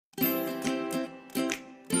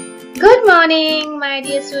Good morning, my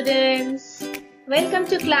dear students. Welcome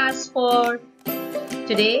to class 4.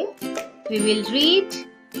 Today, we will read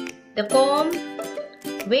the poem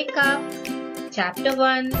Wake Up, Chapter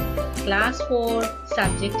 1, Class 4,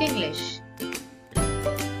 Subject English.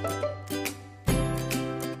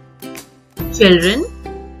 Children,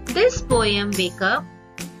 this poem Wake Up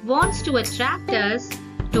wants to attract us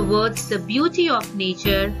towards the beauty of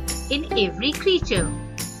nature in every creature.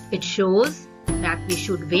 It shows that we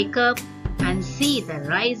should wake up and see the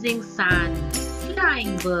rising sun,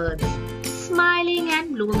 flying birds, smiling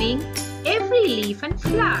and blooming every leaf and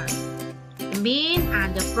flower. The main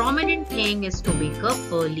and the prominent thing is to wake up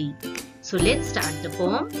early. So let's start the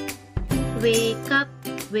poem. Wake up,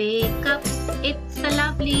 it's a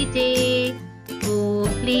lovely day. Oh,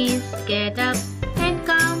 please get up and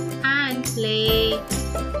come and play.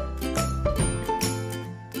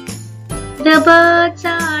 The birds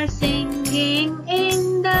are singing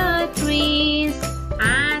in the trees,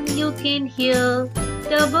 and you can hear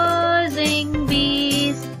the buzzing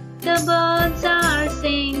bees. The birds are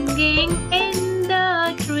singing in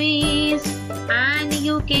the trees, and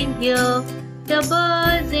you can hear the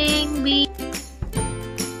buzzing bees.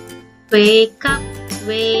 Wake up,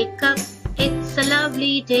 it's a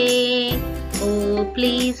lovely day. Oh,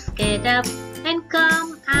 please get up and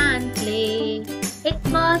come and play. It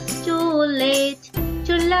was too late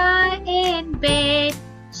to lie in bed,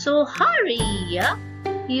 so hurry up,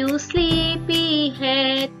 you sleepy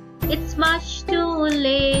head. It's much too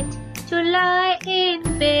late to lie in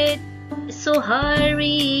bed, so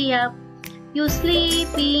hurry up, you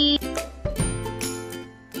sleepy.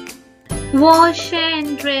 Wash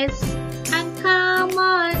and dress and come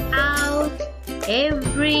on out.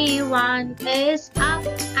 Everyone is up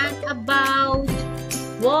and about.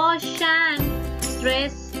 Wash and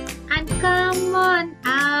dress and come on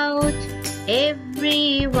out.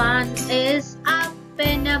 Everyone is up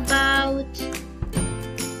and about.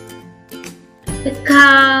 The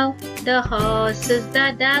cow, the horses,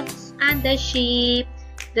 the ducks and the sheep,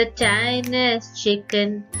 the tiniest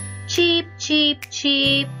chicken, cheep, cheep,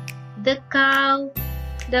 cheep. The cow,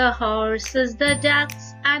 the horses, the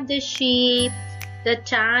ducks and the sheep, the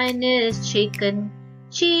tiniest chicken,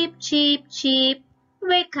 cheep, cheep, cheep.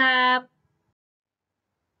 Wake up.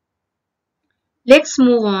 Let's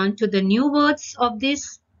move on to the new words of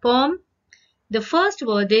this poem. The first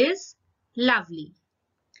word is lovely,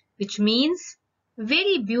 which means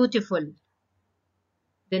very beautiful.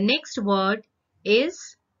 The next word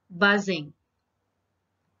is buzzing,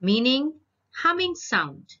 meaning humming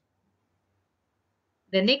sound.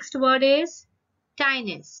 The next word is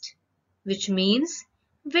tiniest, which means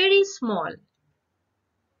very small.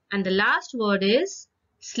 And the last word is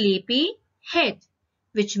sleepy head,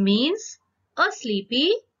 which means a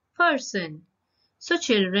sleepy person. So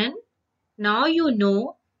children, now you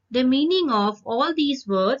know the meaning of all these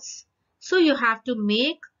words. So you have to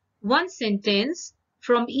make one sentence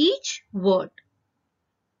from each word.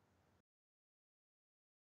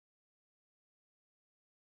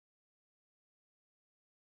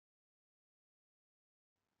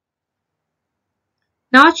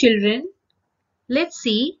 Now children, let's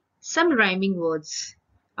see some rhyming words.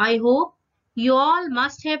 I hope you all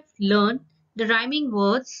must have learned the rhyming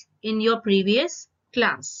words in your previous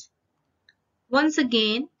class. Once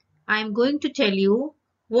again, I am going to tell you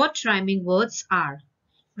what rhyming words are.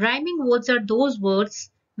 Rhyming words are those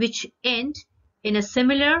words which end in a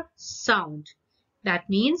similar sound. That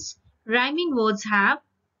means rhyming words have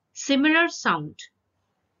similar sound.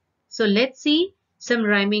 So let's see some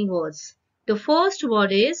rhyming words. The first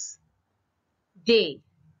word is day.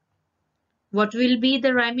 What will be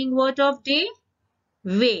the rhyming word of day?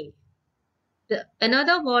 Way.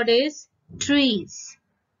 Another word is trees,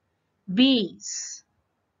 bees,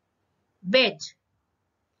 bed,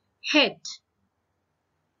 head,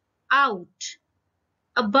 out,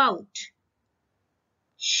 about,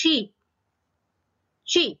 sheep,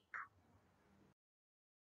 cheap.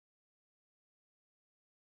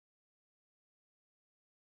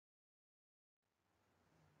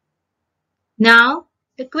 Now,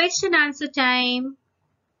 the question answer time.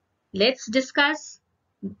 Let's discuss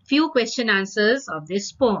few question answers of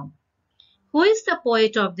this poem. Who is the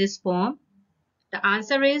poet of this poem? The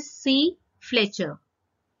answer is C. Fletcher.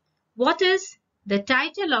 What is the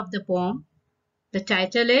title of the poem? The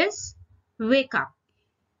title is Wake Up.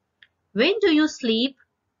 When do you sleep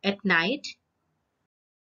at night?